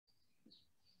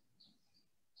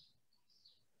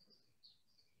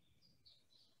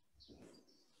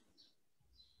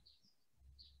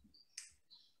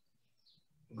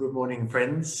Good morning,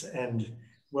 friends, and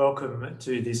welcome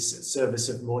to this service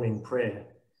of morning prayer.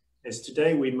 As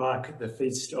today we mark the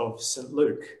feast of St.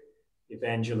 Luke,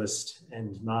 evangelist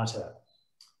and martyr.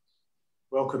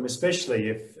 Welcome especially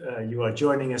if you are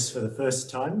joining us for the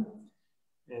first time,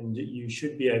 and you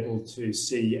should be able to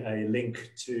see a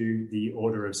link to the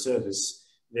order of service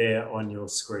there on your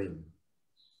screen.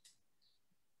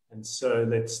 And so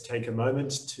let's take a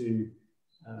moment to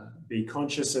be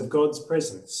conscious of God's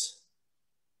presence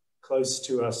close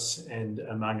to us and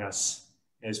among us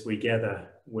as we gather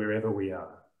wherever we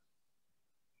are.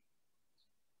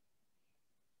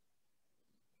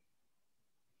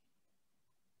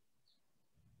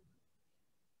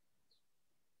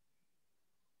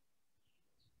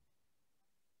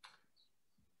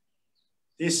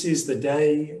 This is the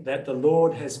day that the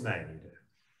Lord has made.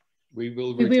 We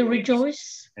will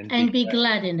rejoice and be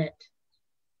glad in it.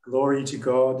 Glory to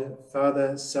God,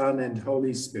 Father, Son, and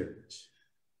Holy Spirit.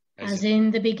 As in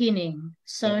the beginning,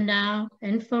 so now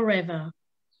and forever.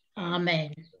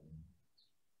 Amen.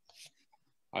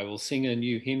 I will sing a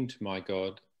new hymn to my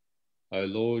God. O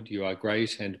Lord, you are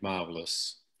great and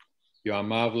marvellous. You are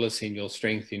marvellous in your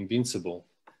strength invincible.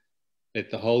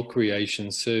 Let the whole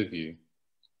creation serve you.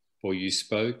 For you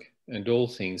spoke, and all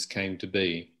things came to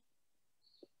be.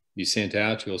 You sent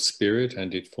out your Spirit,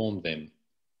 and it formed them.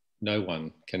 No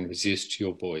one can resist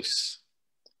your voice.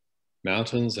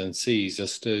 Mountains and seas are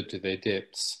stirred to their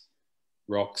depths.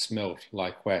 Rocks melt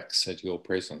like wax at your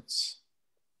presence.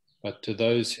 But to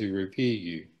those who revere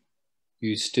you,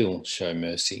 you still show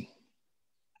mercy.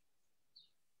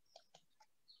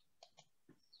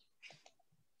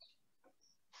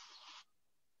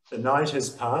 The night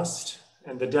has passed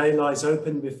and the day lies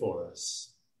open before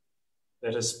us.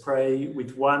 Let us pray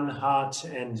with one heart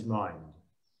and mind.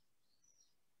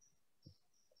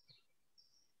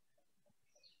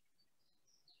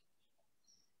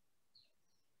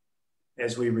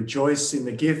 As we rejoice in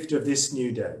the gift of this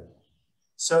new day,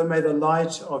 so may the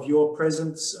light of your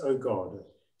presence, O God,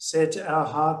 set our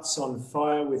hearts on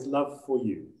fire with love for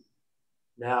you,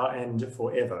 now and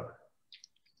forever.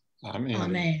 Amen.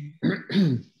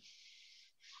 Amen.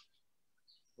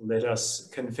 Let us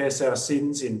confess our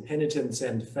sins in penitence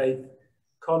and faith,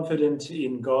 confident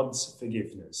in God's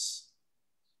forgiveness.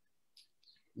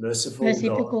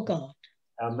 Merciful God,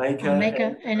 our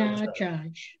Maker, and our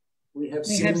Judge. We have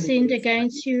sinned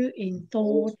against you in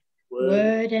thought,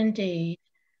 word, and deed,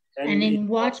 and in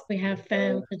what we have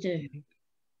failed to do.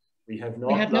 We have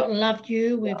not loved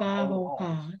you with our whole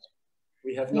heart.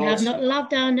 We have not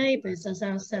loved our neighbours as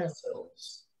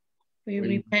ourselves. We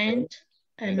repent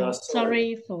and are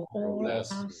sorry for all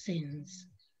our sins.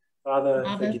 Father,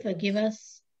 forgive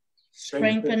us.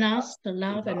 Strengthen us to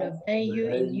love and obey you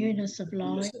in newness of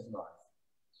life.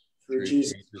 Through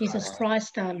Jesus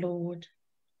Christ our Lord.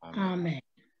 Amen.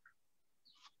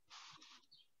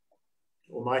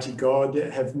 Almighty God,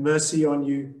 have mercy on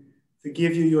you,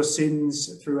 forgive you your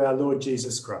sins through our Lord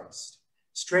Jesus Christ,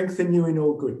 strengthen you in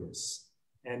all goodness,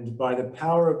 and by the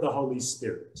power of the Holy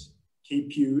Spirit,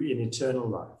 keep you in eternal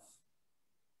life.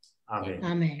 Amen.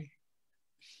 Amen.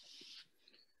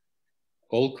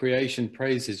 All creation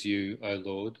praises you, O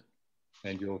Lord,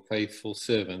 and your faithful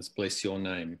servants bless your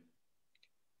name.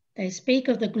 They speak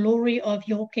of the glory of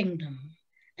your kingdom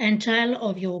and tell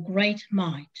of your great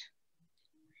might.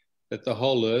 That the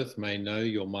whole earth may know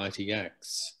your mighty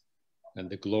acts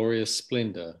and the glorious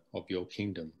splendour of your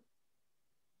kingdom.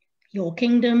 Your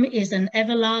kingdom is an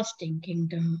everlasting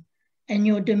kingdom, and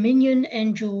your dominion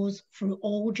endures through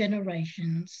all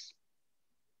generations.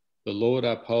 The Lord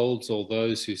upholds all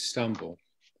those who stumble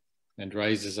and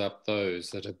raises up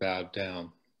those that are bowed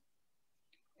down.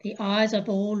 The eyes of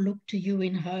all look to you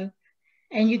in hope,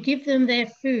 and you give them their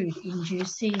food in due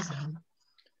season.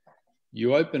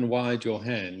 You open wide your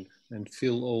hand and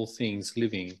fill all things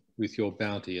living with your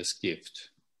bounteous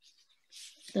gift.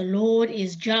 The Lord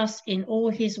is just in all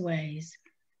his ways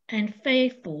and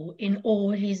faithful in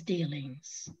all his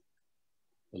dealings.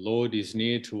 The Lord is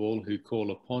near to all who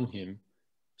call upon him,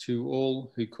 to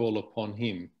all who call upon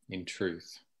him in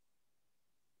truth.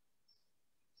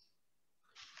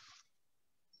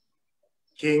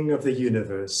 King of the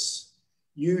universe,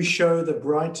 you show the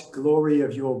bright glory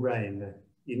of your reign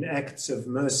in acts of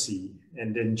mercy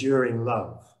and enduring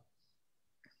love.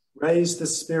 Raise the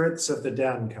spirits of the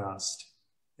downcast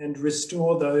and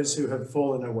restore those who have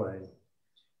fallen away,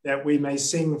 that we may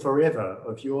sing forever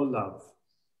of your love.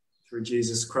 Through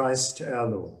Jesus Christ our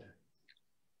Lord.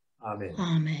 Amen.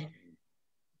 Amen.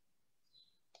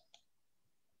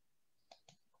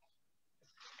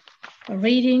 A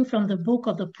reading from the book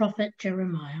of the prophet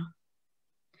Jeremiah.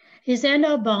 Is there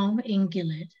no balm in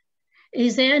Gilead?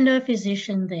 Is there no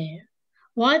physician there?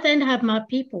 Why then have my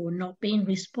people not been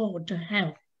restored to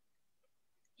health?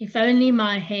 If only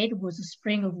my head was a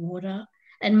spring of water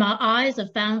and my eyes a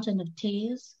fountain of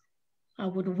tears, I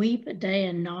would weep day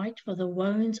and night for the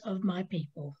wounds of my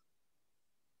people.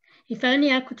 If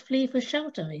only I could flee for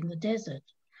shelter in the desert,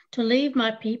 to leave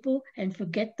my people and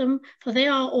forget them, for they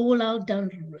are all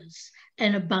adulterers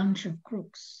and a bunch of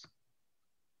crooks.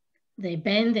 They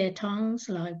bend their tongues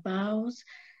like bows,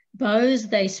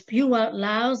 they spew out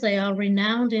loud, they are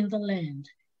renowned in the land,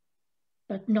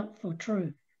 but not for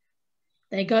truth.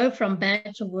 They go from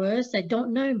bad to worse, they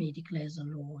don't know me, declares the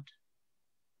Lord.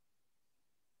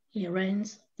 Here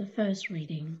ends the first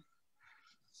reading.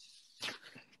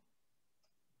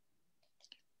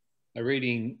 A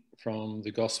reading from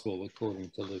the Gospel according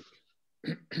to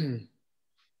Luke.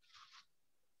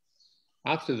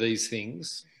 After these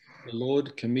things, the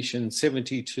Lord commissioned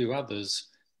 72 others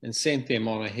and sent them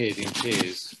on ahead in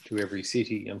pairs to every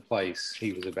city and place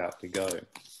he was about to go.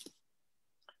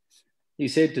 He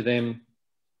said to them,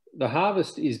 "The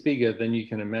harvest is bigger than you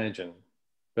can imagine,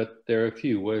 but there are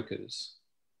few workers.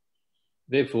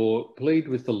 Therefore, plead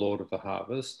with the Lord of the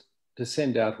harvest to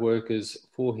send out workers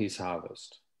for his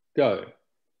harvest. Go.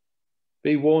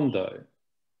 Be warned, though,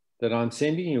 that I'm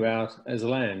sending you out as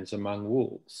lambs among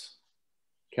wolves.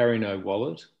 Carry no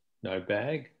wallet, no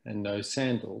bag, and no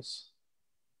sandals.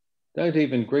 Don't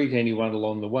even greet anyone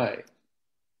along the way.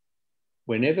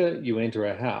 Whenever you enter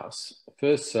a house,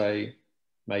 first say,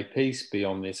 'May peace be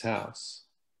on this house.'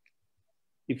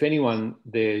 If anyone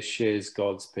there shares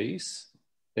God's peace,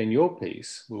 then your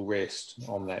peace will rest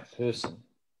on that person.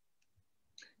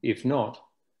 If not,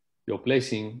 your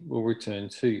blessing will return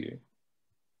to you.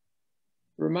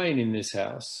 Remain in this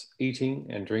house, eating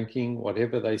and drinking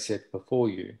whatever they set before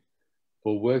you,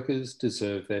 for workers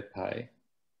deserve their pay.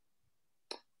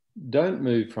 Don't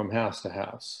move from house to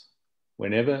house.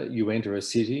 Whenever you enter a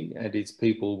city and its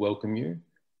people welcome you,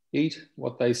 eat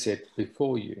what they set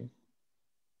before you.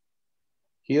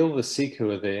 Heal the sick who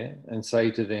are there and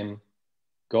say to them,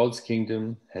 'God's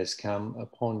kingdom has come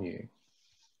upon you.'"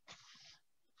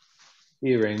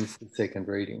 Here ends the second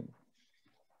reading.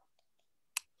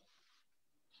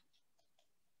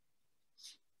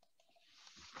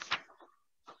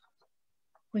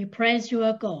 We praise you,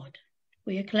 O God.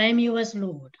 We acclaim you as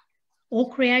Lord. All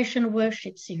creation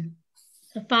worships you,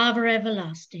 the Father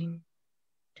everlasting.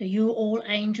 To you all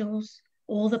angels,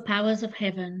 all the powers of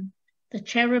heaven, the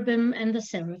cherubim and the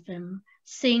seraphim,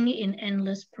 sing in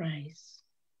endless praise.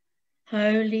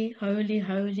 Holy, holy,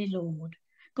 holy Lord,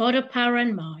 God of power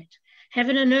and might,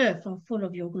 heaven and earth are full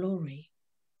of your glory.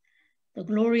 The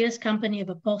glorious company of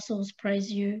apostles praise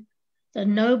you. The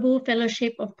noble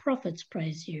fellowship of prophets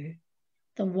praise you.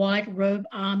 The white-robed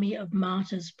army of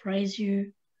martyrs praise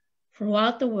you.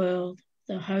 Throughout the world,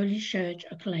 the Holy Church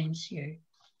acclaims you.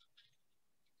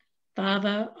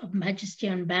 Father of majesty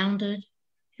unbounded,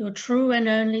 your true and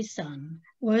only Son,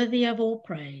 worthy of all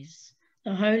praise,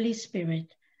 the Holy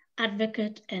Spirit,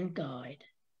 advocate and guide.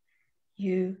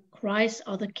 You, Christ,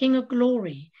 are the King of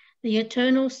glory, the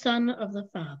eternal Son of the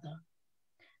Father.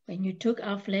 When you took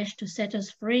our flesh to set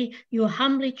us free, you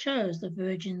humbly chose the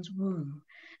Virgin's womb.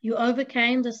 You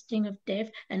overcame the sting of death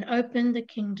and opened the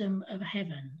kingdom of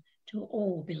heaven to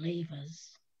all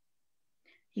believers.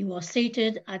 You are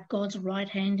seated at God's right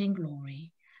hand in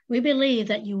glory. We believe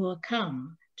that you will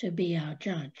come to be our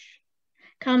judge.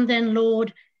 Come then,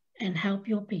 Lord, and help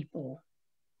your people,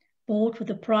 bought with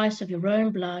the price of your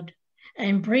own blood,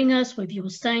 and bring us with your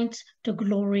saints to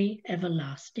glory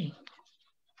everlasting.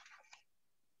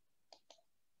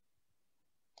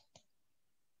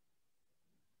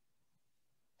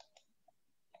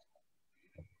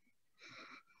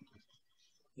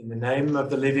 In the name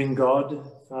of the living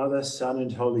God, Father, Son,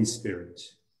 and Holy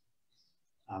Spirit.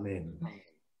 Amen.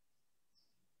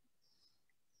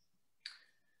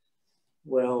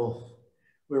 Well,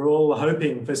 we're all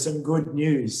hoping for some good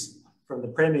news from the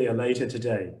Premier later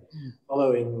today,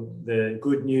 following the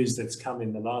good news that's come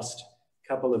in the last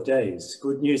couple of days.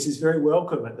 Good news is very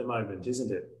welcome at the moment,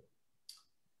 isn't it?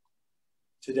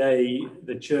 Today,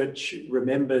 the Church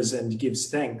remembers and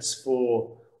gives thanks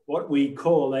for what we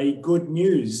call a good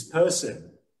news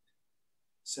person.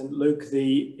 St. Luke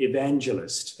the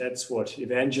evangelist. That's what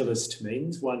evangelist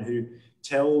means, one who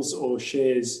tells or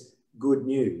shares good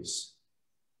news.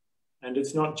 And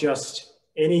it's not just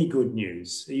any good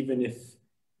news, even if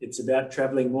it's about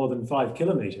traveling more than 5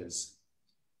 kilometers,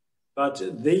 but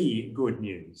the good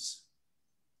news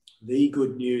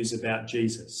about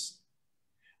Jesus.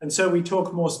 And so we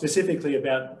talk more specifically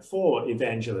about 4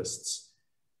 evangelists,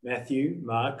 Matthew,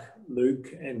 Mark,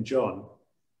 Luke, and John.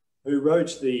 who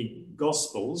wrote the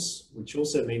Gospels, which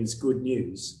also means good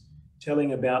news,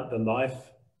 telling about the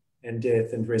life and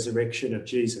death and resurrection of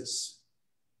Jesus.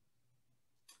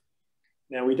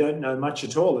 Now, we don't know much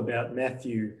at all about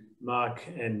Matthew, Mark,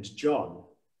 and John,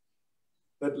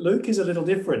 but Luke is a little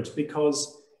different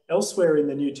because elsewhere in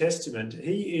the New Testament,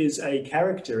 he is a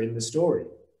character in the story.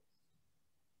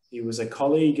 He was a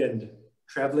colleague and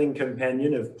travelling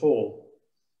companion of Paul,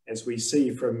 as we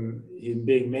see from him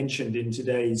being mentioned in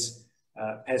today's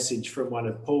passage from one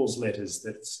of Paul's letters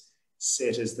that's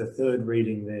set as the third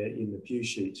reading there in the pew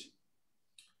sheet.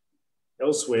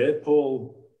 Elsewhere,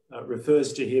 Paul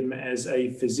refers to him as a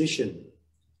physician,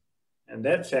 and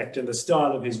that fact and the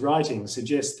style of his writing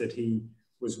suggests that he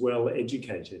was well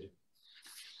educated.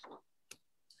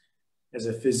 As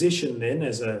a physician then,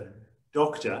 as a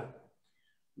doctor,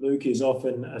 Luke is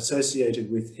often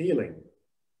associated with healing.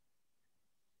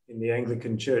 In the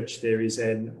Anglican Church, there is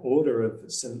an order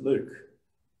of St. Luke,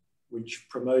 which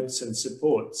promotes and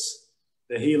supports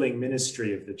the healing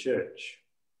ministry of the church.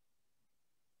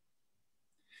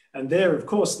 And there, of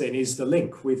course, then is the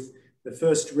link with the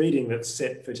first reading that's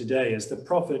set for today, as the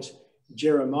prophet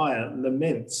Jeremiah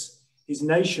laments his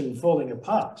nation falling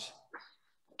apart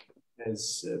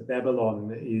as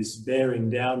Babylon is bearing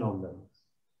down on them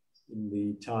in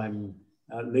the time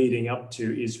leading up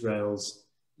to Israel's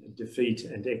defeat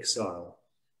and exile.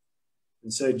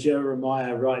 And so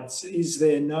Jeremiah writes, "Is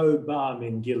there no balm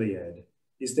in Gilead?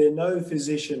 Is there no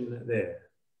physician there?"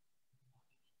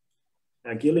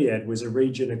 Now, Gilead was a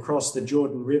region across the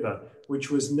Jordan River, which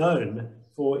was known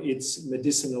for its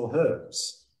medicinal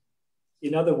herbs.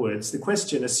 In other words, the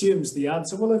question assumes the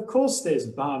answer, well, of course there's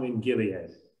balm in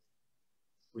Gilead,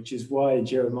 which is why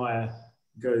Jeremiah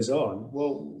goes on,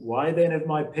 well, why then have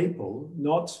my people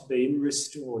not been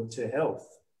restored to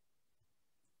health?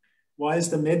 Why is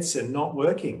the medicine not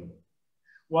working?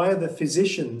 Why are the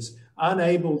physicians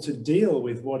unable to deal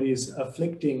with what is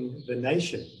afflicting the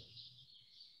nation?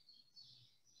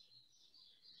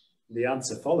 The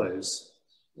answer follows,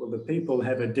 well, the people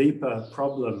have a deeper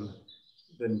problem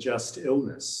than just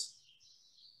illness.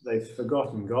 They've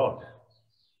forgotten God.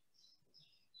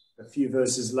 A few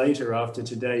verses later, after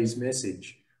today's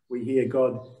message, we hear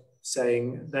God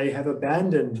saying, "They have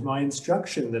abandoned my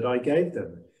instruction that I gave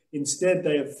them. Instead,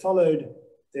 they have followed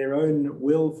their own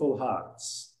willful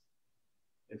hearts.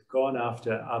 They've gone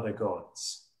after other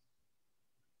gods."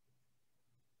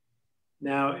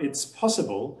 Now, it's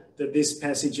possible that this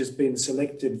passage has been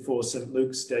selected for St.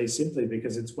 Luke's Day simply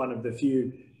because it's one of the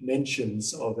few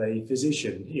mentions of a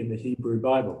physician in the Hebrew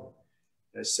Bible.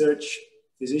 Now, search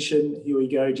physician, here we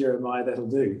go, Jeremiah, that'll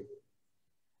do.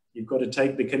 You've got to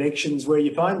take the connections where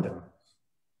you find them.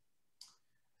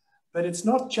 But it's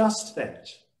not just that.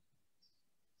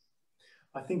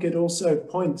 I think it also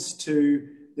points to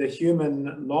the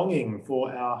human longing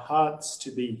for our hearts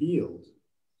to be healed,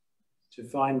 to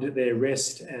find their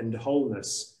rest and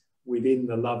wholeness within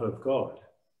the love of God,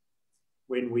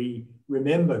 when we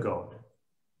remember God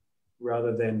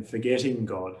rather than forgetting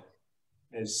God,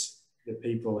 as the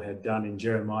people had done in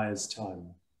Jeremiah's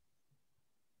time.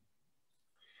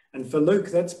 And for Luke,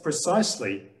 that's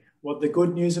precisely what the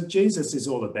good news of Jesus is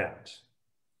all about.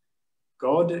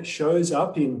 God shows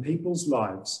up in people's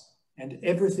lives and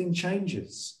everything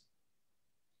changes.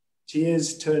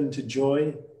 Tears turn to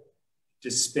joy,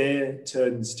 despair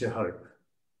turns to hope.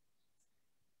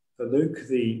 For Luke,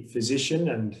 the physician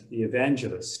and the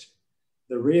evangelist,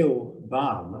 the real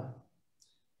balm,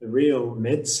 the real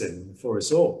medicine for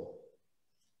us all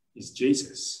is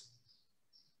Jesus.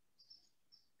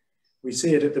 We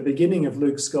see it at the beginning of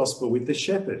Luke's gospel with the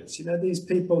shepherds. You know, these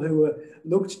people who were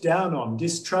looked down on,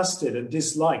 distrusted and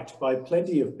disliked by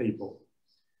plenty of people,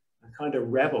 a kind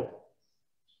of rabble.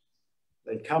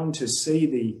 They come to see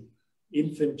the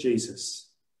infant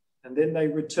Jesus, and then they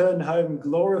return home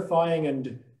glorifying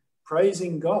and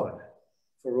praising God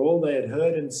for all they had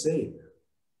heard and seen.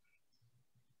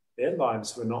 Their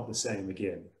lives were not the same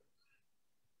again.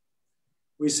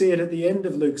 We see it at the end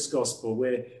of Luke's gospel,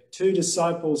 where two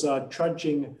disciples are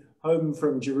trudging home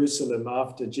from Jerusalem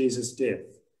after Jesus'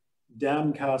 death,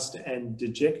 downcast and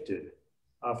dejected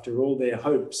after all their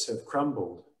hopes have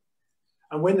crumbled.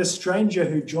 And when the stranger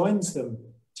who joins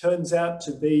them turns out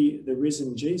to be the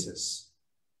risen Jesus,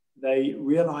 they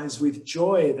realize with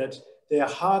joy that their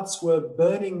hearts were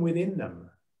burning within them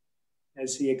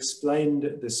as he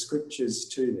explained the scriptures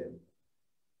to them.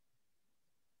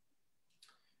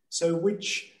 So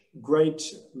which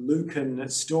great Lucan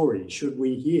story should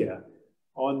we hear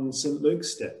on St.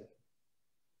 Luke's Day?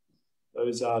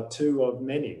 Those are two of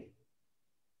many.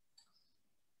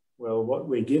 Well, what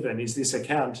we're given is this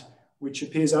account which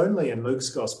appears only in Luke's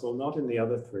gospel, not in the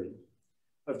other three,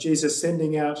 of Jesus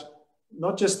sending out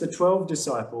not just the 12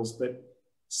 disciples, but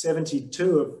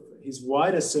 72 of his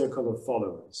wider circle of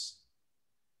followers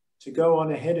to go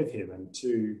on ahead of him and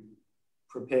to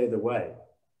prepare the way.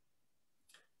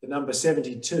 The number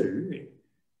 72,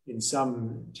 in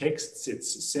some texts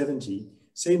it's 70,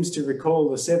 seems to recall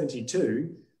the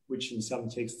 72, which in some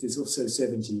texts is also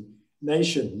 70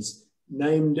 nations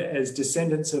named as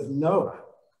descendants of Noah,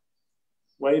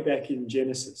 way back in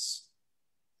Genesis.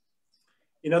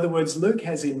 In other words, Luke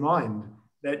has in mind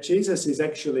that Jesus is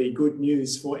actually good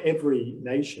news for every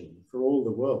nation, for all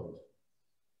the world.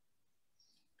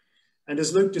 And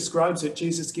as Luke describes it,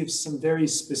 Jesus gives some very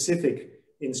specific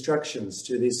instructions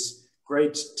to this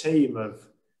great team of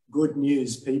good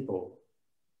news people,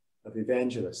 of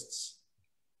evangelists.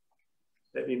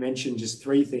 Let me mention just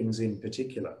three things in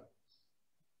particular.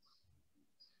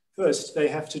 First, they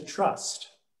have to trust.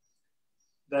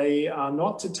 They are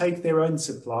not to take their own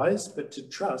supplies, but to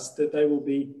trust that they will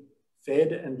be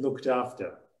fed and looked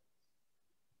after.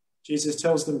 Jesus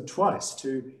tells them twice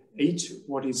to eat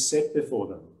what is set before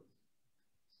them.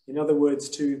 In other words,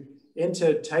 to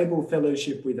enter table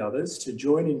fellowship with others, to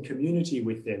join in community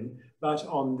with them, but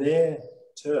on their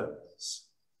terms.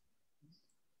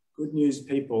 Good news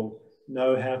people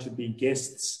know how to be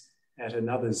guests at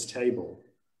another's table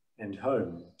and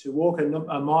home, to walk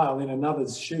a mile in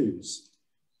another's shoes,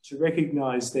 to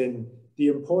recognize then the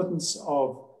importance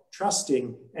of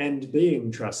trusting and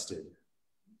being trusted.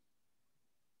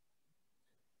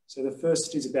 So the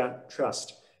first is about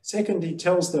trust. Second, he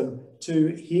tells them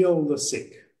to heal the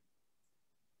sick.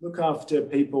 Look after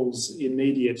people's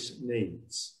immediate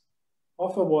needs.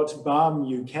 Offer what balm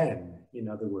you can, in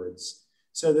other words,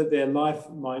 so that their life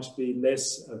might be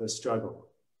less of a struggle.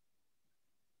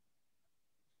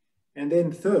 And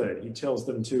then third, he tells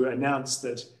them to announce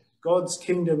that God's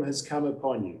kingdom has come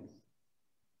upon you.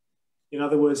 In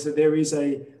other words, that there is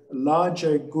a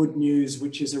larger good news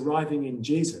which is arriving in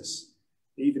Jesus,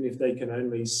 even if they can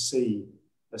only see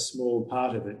a small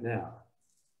part of it now.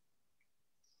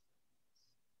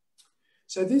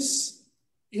 So this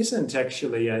isn't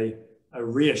actually a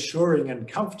reassuring and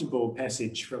comfortable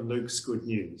passage from Luke's good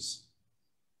news.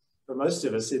 For most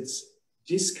of us, it's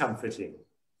discomforting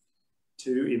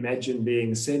to imagine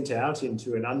being sent out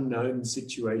into an unknown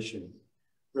situation,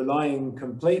 relying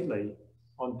completely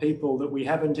on people that we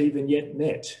haven't even yet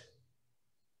met.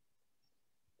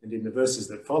 And in the verses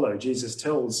that follow, Jesus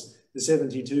tells the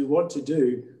 72 what to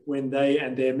do when they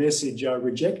and their message are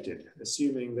rejected,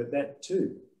 assuming that that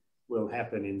too will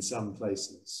happen in some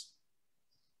places.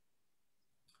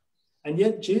 And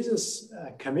yet Jesus'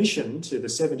 commission to the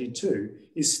 72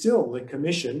 is still the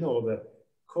commission or the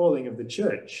calling of the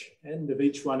church and of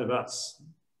each one of us.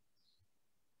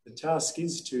 The task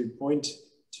is to point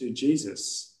to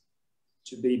Jesus,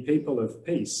 to be people of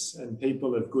peace and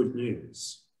people of good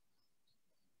news.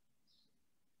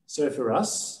 So for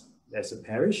us, as a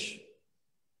parish,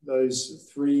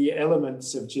 those three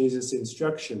elements of Jesus'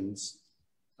 instructions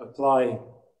apply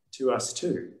to us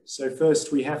too. So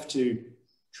first, we have to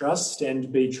trust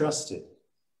and be trusted,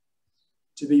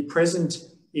 to be present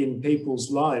in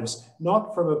people's lives,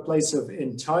 not from a place of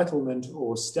entitlement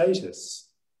or status,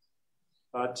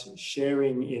 but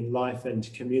sharing in life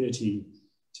and community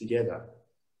together.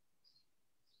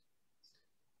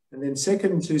 And then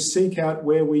second, to seek out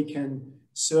where we can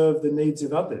serve the needs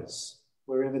of others,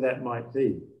 wherever that might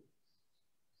be.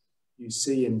 You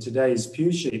see in today's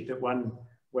pew sheet that one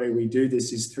way we do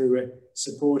this is through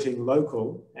supporting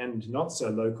local and not so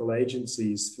local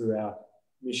agencies through our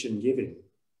mission giving.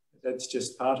 That's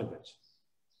just part of it.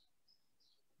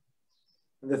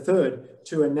 And the third,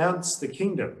 to announce the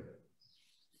kingdom,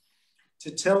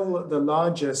 to tell the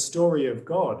larger story of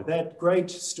God, that great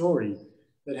story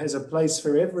that has a place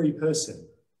for every person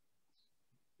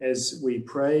as we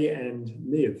pray and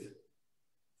live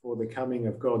for the coming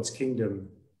of God's kingdom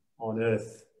on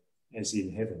earth as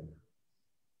in heaven.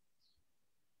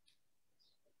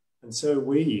 And so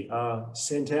we are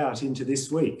sent out into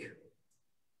this week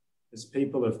as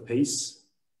people of peace,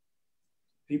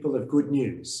 people of good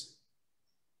news,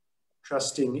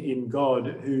 trusting in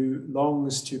God who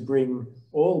longs to bring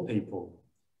all people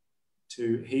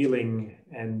to healing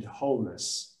and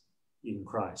wholeness in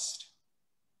Christ.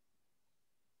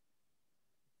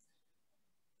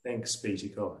 Thanks be to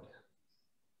God.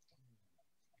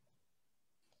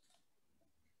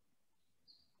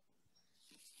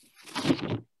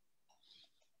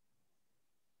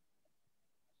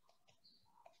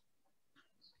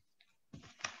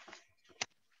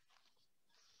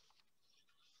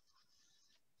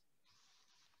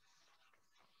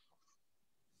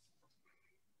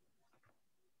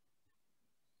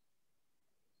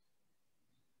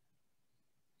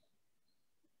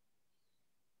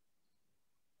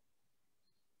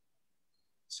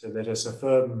 So let us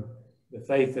affirm the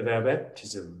faith of our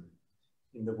baptism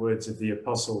in the words of the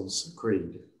Apostles'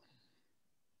 Creed.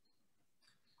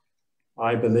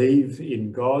 I believe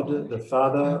in God, the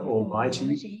Father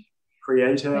Almighty,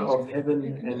 creator of heaven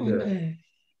and earth.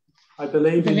 I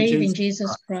believe in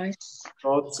Jesus Christ,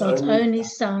 God's only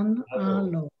Son, our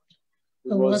Lord,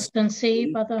 who was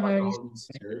conceived by the Holy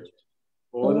Spirit,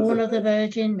 born of the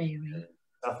Virgin Mary,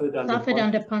 suffered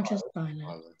under Pontius Pilate,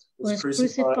 was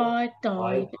crucified,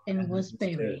 died, and was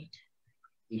buried.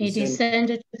 He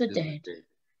descended to the dead.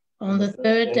 On the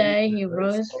third day he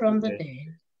rose from the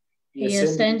dead. He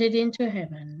ascended into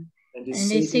heaven and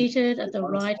is seated at the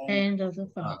right hand of the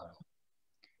Father.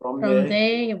 From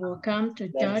there he will come to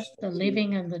judge the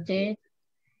living and the dead.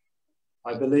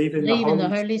 I believe in the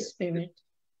Holy Spirit,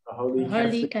 the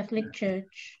Holy Catholic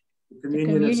Church, the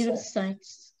communion of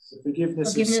saints, the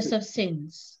forgiveness of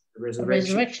sins, the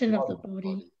resurrection of the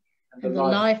body, and the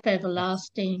life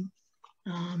everlasting.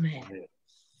 Amen.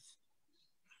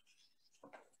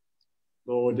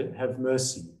 Lord, have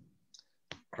mercy.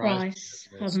 Christ,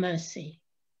 have mercy.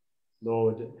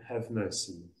 Lord, have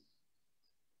mercy.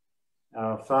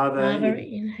 Our Father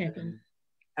in heaven,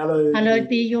 hallowed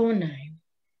be your name.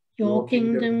 Your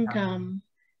kingdom come,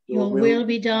 your will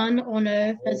be done on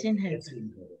earth as in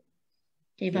heaven.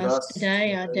 Give us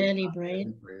today our daily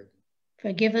bread.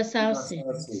 Forgive us our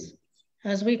sins,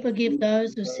 as we forgive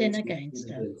those who sin against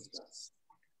us.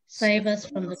 Save us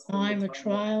from the time of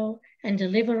trial and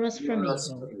deliver us from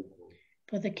evil.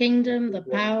 For the kingdom, the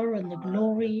power, and the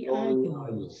glory are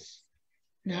yours,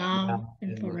 now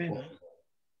and forever.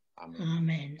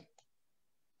 Amen.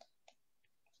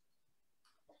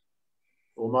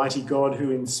 Almighty God,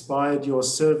 who inspired your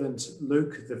servant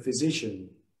Luke the physician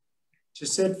to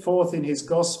set forth in his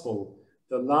gospel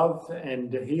the love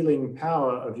and healing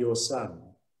power of your Son,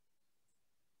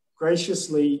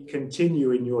 graciously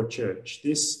continue in your church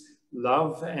this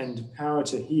love and power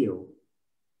to heal,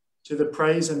 to the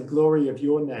praise and glory of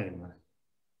your name.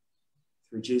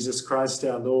 Through Jesus Christ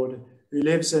our Lord, who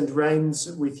lives and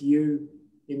reigns with you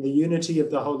in the unity of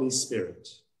the Holy Spirit,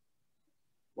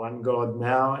 one God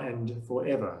now and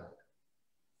forever.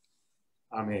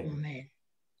 Amen. Amen.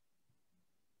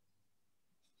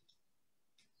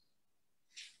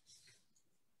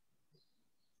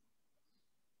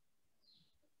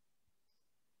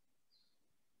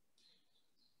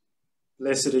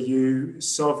 Blessed are you,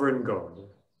 sovereign God,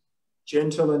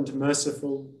 gentle and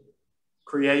merciful,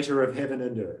 creator of heaven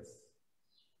and earth.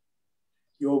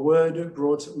 Your word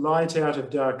brought light out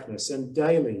of darkness, and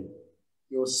daily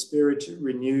your Spirit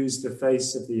renews the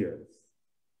face of the earth.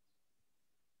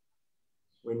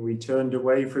 When we turned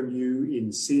away from you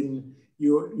in sin,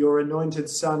 your anointed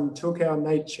Son took our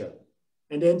nature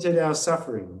and entered our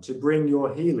suffering to bring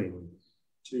your healing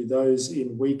to those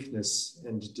in weakness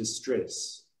and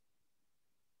distress.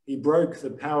 He broke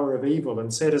the power of evil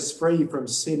and set us free from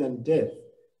sin and death,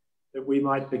 that we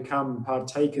might become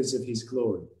partakers of his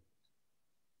glory.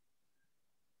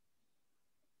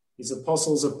 His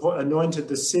apostles anointed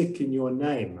the sick in your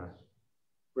name,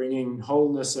 bringing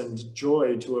wholeness and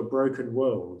joy to a broken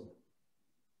world.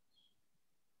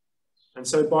 And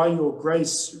so by your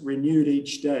grace renewed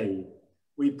each day,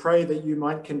 we pray that you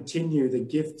might continue the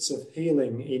gifts of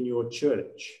healing in your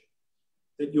church,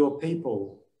 that your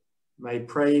people may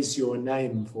praise your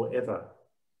name forever.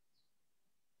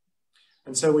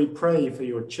 And so we pray for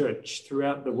your church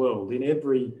throughout the world, in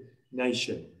every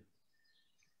nation,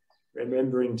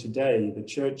 remembering today the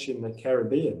church in the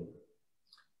Caribbean,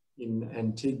 in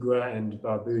Antigua and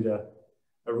Barbuda,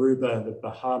 Aruba, the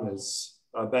Bahamas,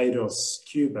 Barbados,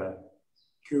 Cuba,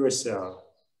 Curacao,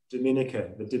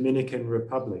 Dominica, the Dominican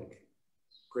Republic,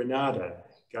 Grenada,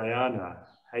 Guyana,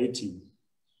 Haiti,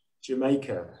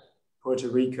 Jamaica, Puerto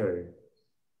Rico,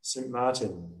 St.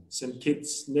 Martin, St.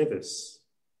 Kitts, Nevis,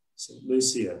 St.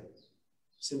 Lucia,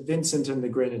 St. Vincent and the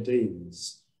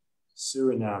Grenadines,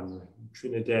 Suriname,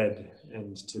 Trinidad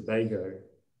and Tobago.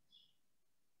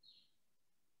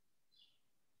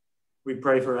 We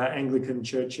pray for our Anglican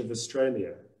Church of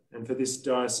Australia and for this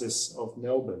Diocese of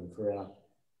Melbourne, for our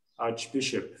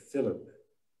Archbishop Philip,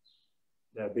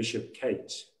 and our Bishop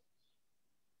Kate.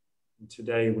 And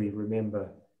today we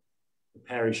remember the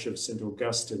parish of St.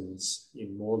 Augustine's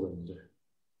in Moreland.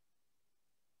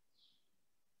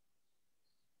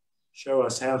 Show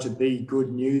us how to be good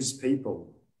news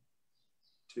people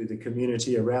to the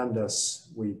community around us,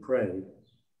 we pray,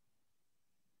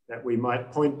 that we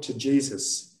might point to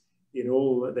Jesus in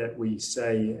all that we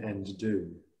say and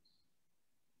do.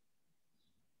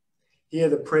 Hear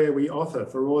the prayer we offer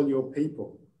for all your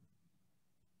people,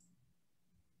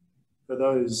 for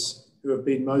those who have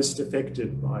been most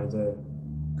affected by the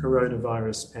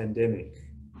coronavirus pandemic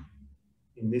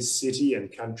in this city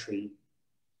and country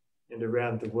and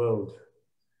around the world.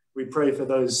 We pray for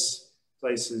those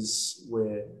places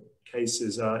where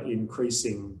cases are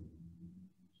increasing,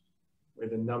 where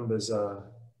the numbers are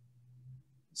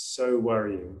so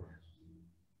worrying.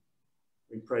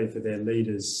 We pray for their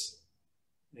leaders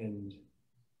and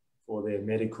for their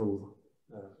medical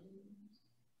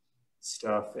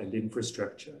staff and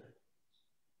infrastructure.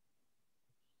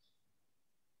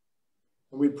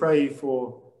 And we pray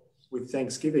with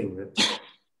thanksgiving that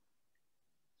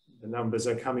the numbers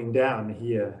are coming down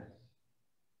here.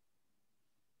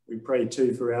 We pray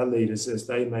too for our leaders as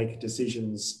they make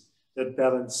decisions that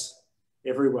balance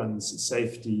everyone's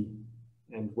safety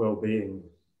and well-being.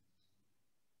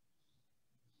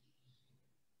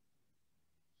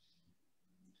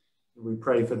 We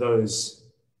pray for those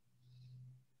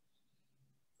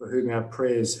for whom our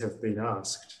prayers have been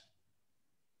asked,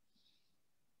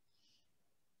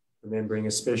 remembering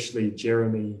especially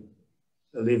Jeremy,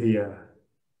 Olivia,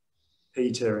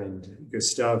 Peter and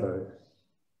Gustavo.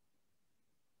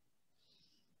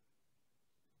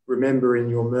 Remember in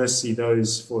your mercy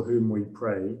those for whom we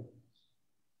pray.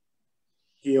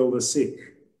 Heal the sick,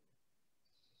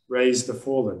 raise the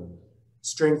fallen,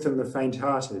 strengthen the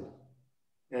faint-hearted,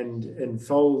 and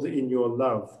enfold in your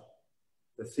love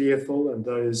the fearful and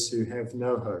those who have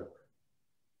no hope.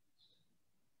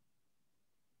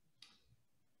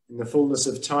 In the fullness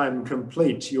of time,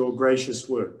 complete your gracious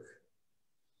work.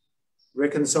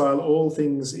 Reconcile all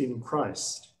things in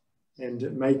Christ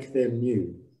and make them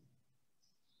new,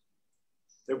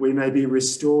 that we may be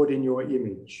restored in your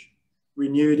image,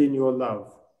 renewed in your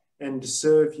love, and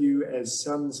serve you as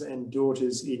sons and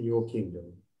daughters in your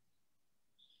kingdom.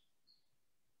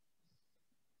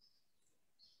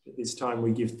 At this time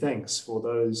we give thanks for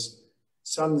those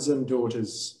sons and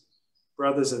daughters,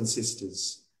 brothers and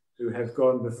sisters who have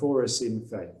gone before us in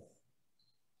faith.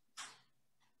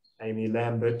 Amy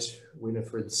Lambert,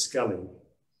 Winifred Scully,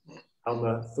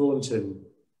 Alma Thornton,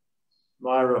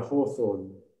 Myra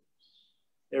Hawthorne,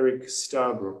 Eric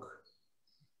Starbrook,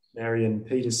 Marion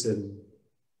Peterson,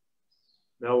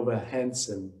 Melba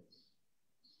Hanson,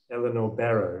 Eleanor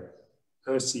Barrow,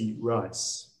 Percy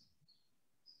Rice,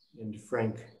 and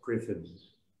Frank Griffin.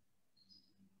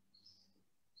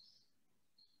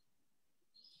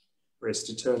 Rest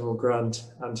eternal grant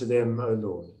unto them, O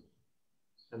Lord,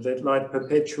 and let light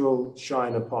perpetual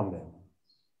shine upon them.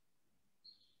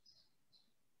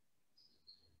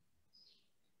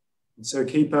 And so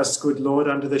keep us, good Lord,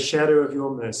 under the shadow of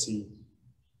your mercy.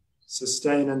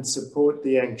 Sustain and support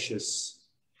the anxious.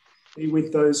 Be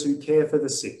with those who care for the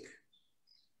sick,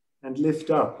 and lift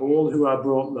up all who are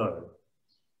brought low,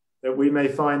 that we may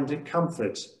find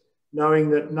comfort, knowing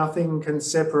that nothing can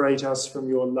separate us from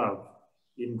your love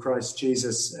in Christ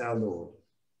Jesus our Lord.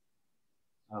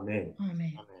 Amen.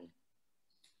 Amen. Amen.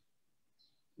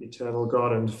 Eternal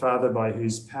God and Father, by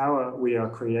whose power we are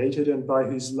created and by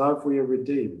whose love we are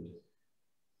redeemed,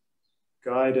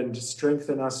 guide and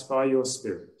strengthen us by your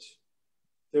Spirit,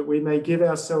 that we may give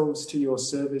ourselves to your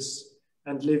service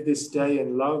and live this day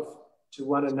in love to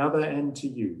one another and to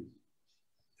you,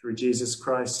 through Jesus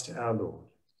Christ our Lord.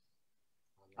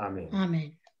 Amen.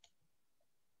 Amen.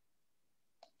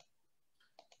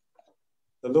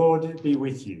 The Lord be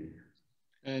with you.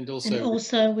 And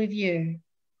also with you.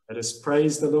 Let us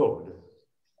praise the Lord.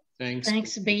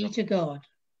 Thanks be to God.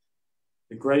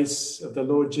 The grace of the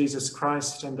Lord Jesus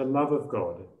Christ and the love of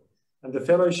God and the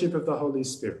fellowship of the Holy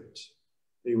Spirit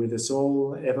be with us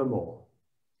all evermore.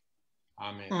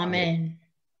 Amen. Amen.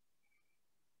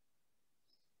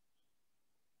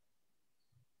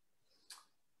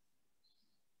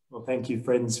 Well, thank you,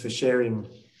 friends, for sharing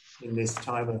in this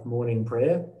time of morning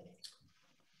prayer.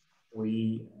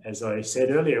 We, as I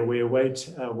said earlier, we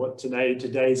await what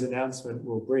today's announcement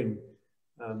will bring.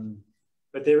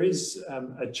 But there is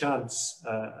a chance,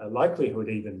 a likelihood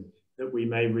even, that we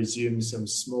may resume some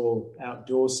small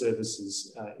outdoor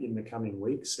services in the coming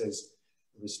weeks as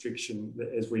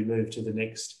we move to the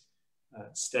next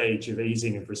stage of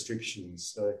easing of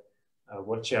restrictions. So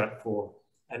watch out for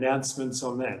announcements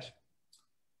on that.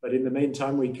 But in the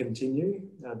meantime, we continue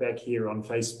back here on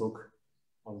Facebook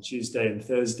on Tuesday and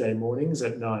Thursday mornings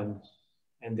at 9,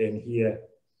 and then here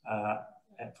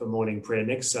for morning prayer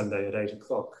next Sunday at 8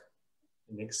 o'clock.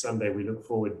 And next Sunday, we look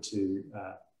forward to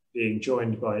being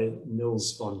joined by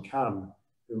Nils von Kam,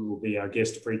 who will be our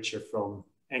guest preacher from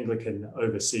Anglican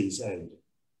Overseas Aid.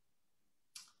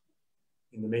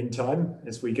 In the meantime,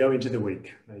 as we go into the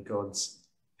week, may God's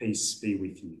peace be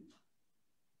with you.